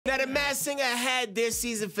Now, the Masked Singer had their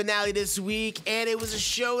season finale this week, and it was a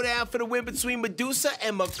showdown for the win between Medusa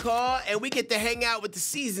and Macaw, and we get to hang out with the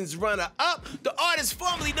season's runner-up, the artist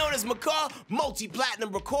formerly known as Macaw,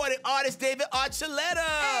 multi-platinum recording artist David Archuleta.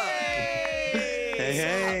 Hey!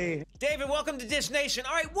 Hey! David, welcome to Dish Nation.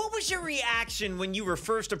 All right, what was your reaction when you were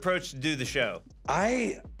first approached to do the show?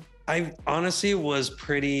 I honestly was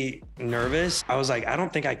pretty nervous. I was like, I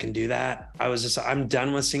don't think I can do that. I'm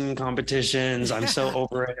done with singing competitions. I'm so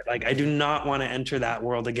over it. Like, I do not want to enter that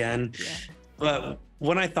world again. Yeah. But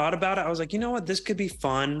when I thought about it, I was like, you know what? This could be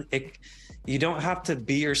fun. You don't have to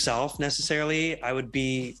be yourself necessarily. I would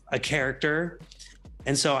be a character.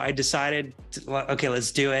 And so I decided, okay,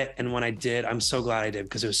 let's do it. And when I did, I'm so glad I did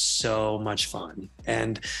because it was so much fun.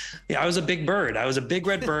 And yeah, I was a big bird. I was a big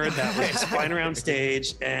red bird that was flying around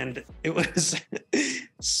stage. And it was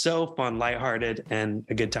so fun, lighthearted, and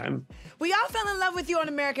a good time. We all fell in love with you on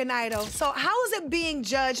American Idol. So how is it being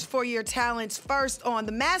judged for your talents first on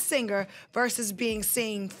The Masked Singer versus being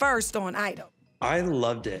seen first on Idol? I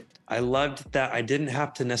loved it. I loved that I didn't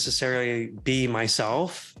have to necessarily be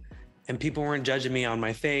myself. And people weren't judging me on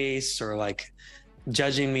my face or like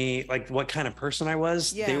judging me like what kind of person I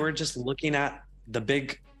was. Yeah. They were just looking at the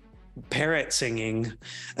big parrot singing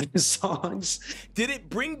songs. Did it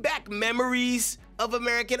bring back memories of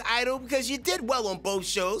American Idol? Because you did well on both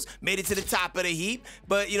shows, made it to the top of the heap.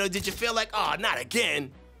 But, you know, did you feel like, oh, not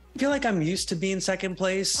again? I feel like I'm used to being second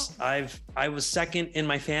place. I was second in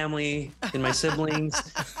my family, in my siblings.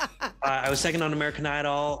 I was second on American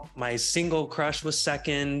Idol. My single Crush was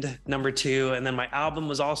second, #2. And then my album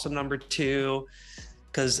was also #2.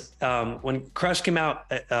 Because when Crush came out,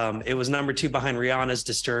 it was #2 behind Rihanna's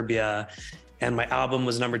Disturbia. And my album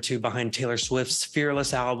was #2 behind Taylor Swift's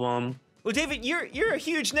Fearless album. Well, David, you're a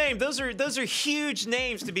huge name. Those are huge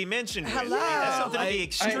names to be mentioned. Hello. That's something to be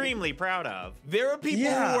extremely proud of. There are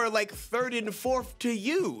people who are like third and fourth to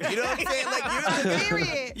you. You know what I'm saying? Like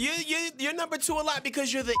you're #2 a lot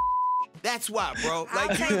because you're the. That's why, bro.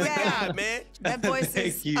 Like, you're the guy, man. That voice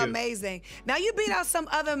is amazing. Now, you beat out some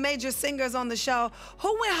other major singers on the show.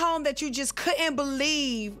 Who went home that you just couldn't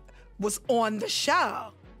believe was on the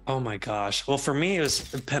show? Oh my gosh. Well, for me, it was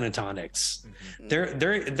Pentatonics.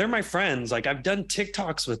 They're my friends. Like, I've done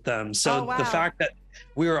TikToks with them. So the fact that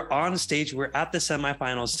we were on stage, we were at the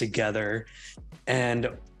semifinals together, and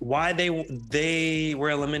why they were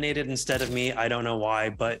eliminated instead of me, I don't know why,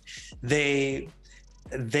 but they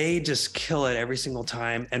just kill it every single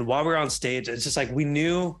time. And while we're on stage, it's just like, we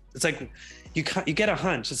knew, it's like, you get a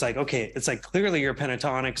hunch. It's like, okay, it's like, clearly you're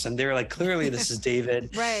Pentatonics, and they're like, clearly this is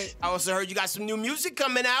David. Right. I also heard you got some new music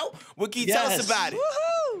coming out. What can you tell us about it?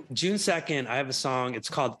 Woohoo! June 2nd, I have a song. It's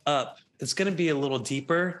called Up. It's going to be a little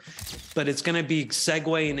deeper, but it's going to be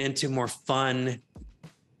segueing into more fun,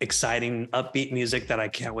 exciting, upbeat music that I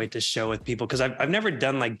can't wait to show with people, because I've never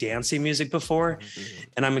done like dancey music before,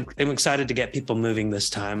 and I'm excited to get people moving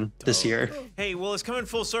this year. Hey, well, it's coming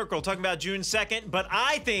full circle talking about June 2nd, but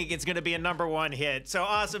I think it's going to be a #1 hit. So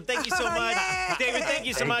awesome. Thank you so much. David, thank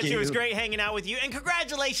you so much. It was great hanging out with you, and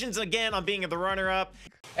congratulations again on being the runner-up.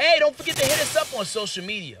 Hey, don't forget to hit us up on social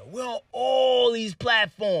media. We're on all these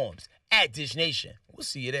platforms at Dish Nation. We'll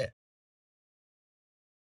see you there.